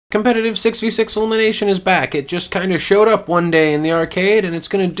Competitive 6v6 Elimination is back. It just kind of showed up one day in the arcade and it's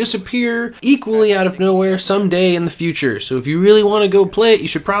going to disappear equally out of nowhere someday in the future. So if you really want to go play it, you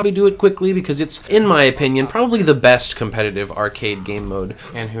should probably do it quickly because it's, in my opinion, probably the best competitive arcade game mode.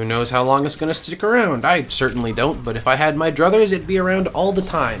 And who knows how long it's going to stick around. I certainly don't, but if I had my druthers, it'd be around all the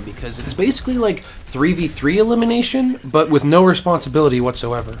time because it's basically like 3v3 elimination, but with no responsibility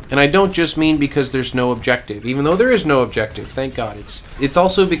whatsoever. And I don't just mean because there's no objective, even though there is no objective, thank God. It's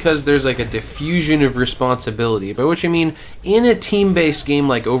also because there's like a diffusion of responsibility, by which I mean in a team-based game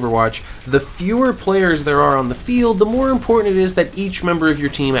like Overwatch, the fewer players there are on the field, the more important it is that each member of your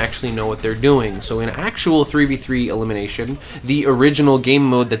team actually know what they're doing. So in actual 3v3 elimination, the original game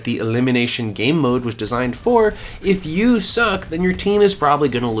mode that the elimination game mode was designed for, if you suck, then your team is probably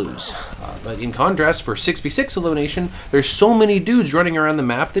gonna lose. But in contrast, for 6v6 elimination, there's so many dudes running around the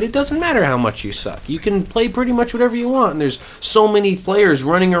map that it doesn't matter how much you suck. You can play pretty much whatever you want, and there's so many players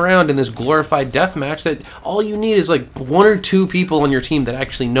running around in this glorified deathmatch that all you need is like one or two people on your team that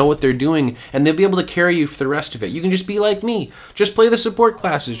actually know what they're doing, and they'll be able to carry you for the rest of it. You can just be like me. Just play the support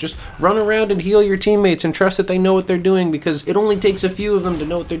classes. Just run around and heal your teammates and trust that they know what they're doing, because it only takes a few of them to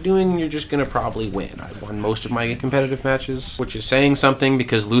know what they're doing, and you're just gonna probably win. I've won most of my competitive matches, which is saying something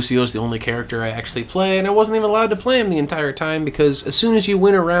because Lucio's the only character I actually play, and I wasn't even allowed to play him the entire time because as soon as you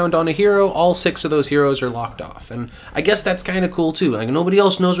win a round on a hero, all 6 of those heroes are locked off. And I guess that's kind of cool too. Like, nobody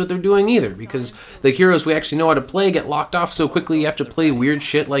else knows what they're doing either, because the heroes we actually know how to play get locked off so quickly you have to play weird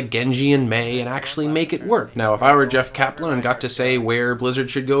shit like Genji and Mei and actually make it work. Now, if I were Jeff Kaplan and got to say where Blizzard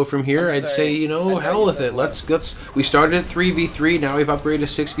should go from here, I'd say, you know, hell with it. We started at 3v3, now we've upgraded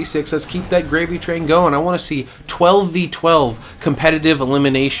to 6v6. Let's keep that gravy train going. I want to see 12v12 competitive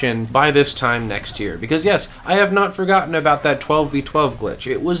elimination by this time next year, because yes, I have not forgotten about that 12v12 glitch.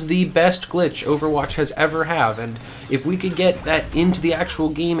 It was the best glitch Overwatch has ever had, and if we could get that into the actual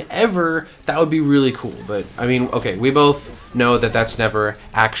game ever, that would be really cool. But I mean, okay, we both know that that's never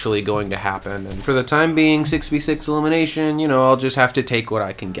actually going to happen, and for the time being, 6v6 elimination, you know, I'll just have to take what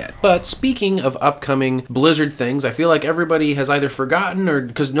I can get. But speaking of upcoming Blizzard things, I feel like everybody has either forgotten or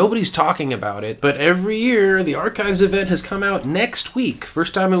because nobody's talking about it, but every year the Archives event has come out next week.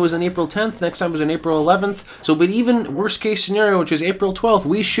 First time it was on April 10th, next time it was on April 11th, so but even worst case scenario, which is April 12th,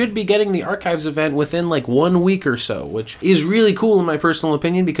 we should be getting the Archives event within like 1 week or so, which is really cool in my personal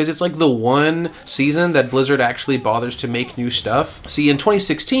opinion because it's like the one season that Blizzard actually bothers to make new stuff. See, in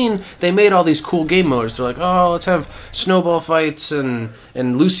 2016, they made all these cool game modes. They're like, oh, let's have snowball fights and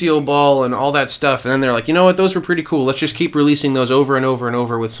Lucio Ball and all that stuff, and then they're like, you know what, those were pretty cool, let's just keep releasing those over and over and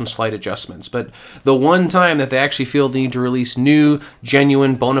over with some slight adjustments. But the one time that they actually feel the need to release new,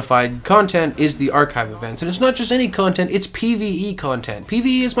 genuine, bona fide content is the Archive events. And it's not just any content, it's PvE content.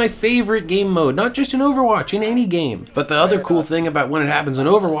 PvE is my favorite game mode, not just in Overwatch, in any game. But the other cool thing about when it happens in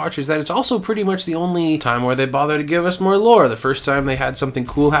Overwatch is that it's also pretty much the only time where they bother to give us more lore. The first time they had something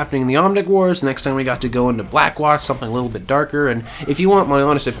cool happening in the Omnic Wars, the next time we got to go into Blackwatch, something a little bit darker, and if you want my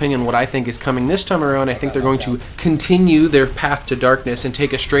honest opinion, what I think is coming this time around, I think they're going to continue their path to darkness and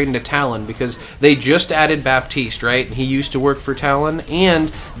take us straight into Talon, because they just added Baptiste, right? He used to work for Talon, and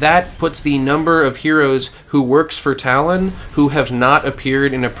that puts the number of heroes who works for Talon who have not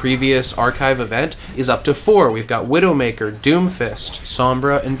appeared in a previous Archive event is up to 4. We've got Widowmaker, Doomfist,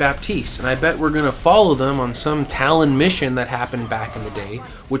 Sombra, and Baptiste, and I bet we're going to follow them on some Talon mission that happened back in the day,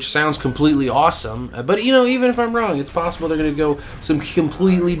 which sounds completely awesome. But you know, even if I'm wrong, it's possible they're going to go some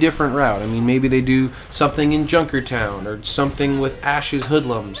completely different route. I mean, maybe they do something in Junkertown or something with Ash's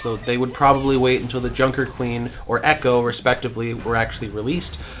Hoodlums, though they would probably wait until the Junker Queen or Echo, respectively, were actually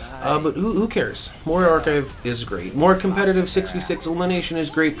released. But who cares? More Archive is great. More competitive 6v6 elimination is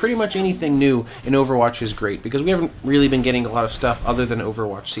great. Pretty much anything new in Overwatch is great, because we haven't really been getting a lot of stuff other than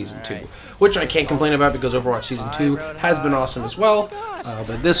Overwatch Season 2, which I can't complain about because Overwatch Season 2 has been awesome as well.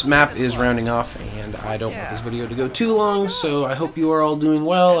 But this map is rounding off, and I don't want this video to go too long, so I hope you are all doing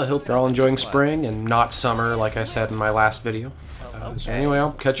well. I hope you're all enjoying spring and not summer, like I said in my last video. So anyway,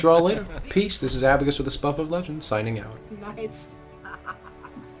 I'll catch you all later. Peace. This is Abagus with the Spuff of Legend, signing out. Nice.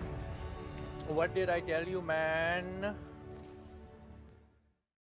 What did I tell you, man?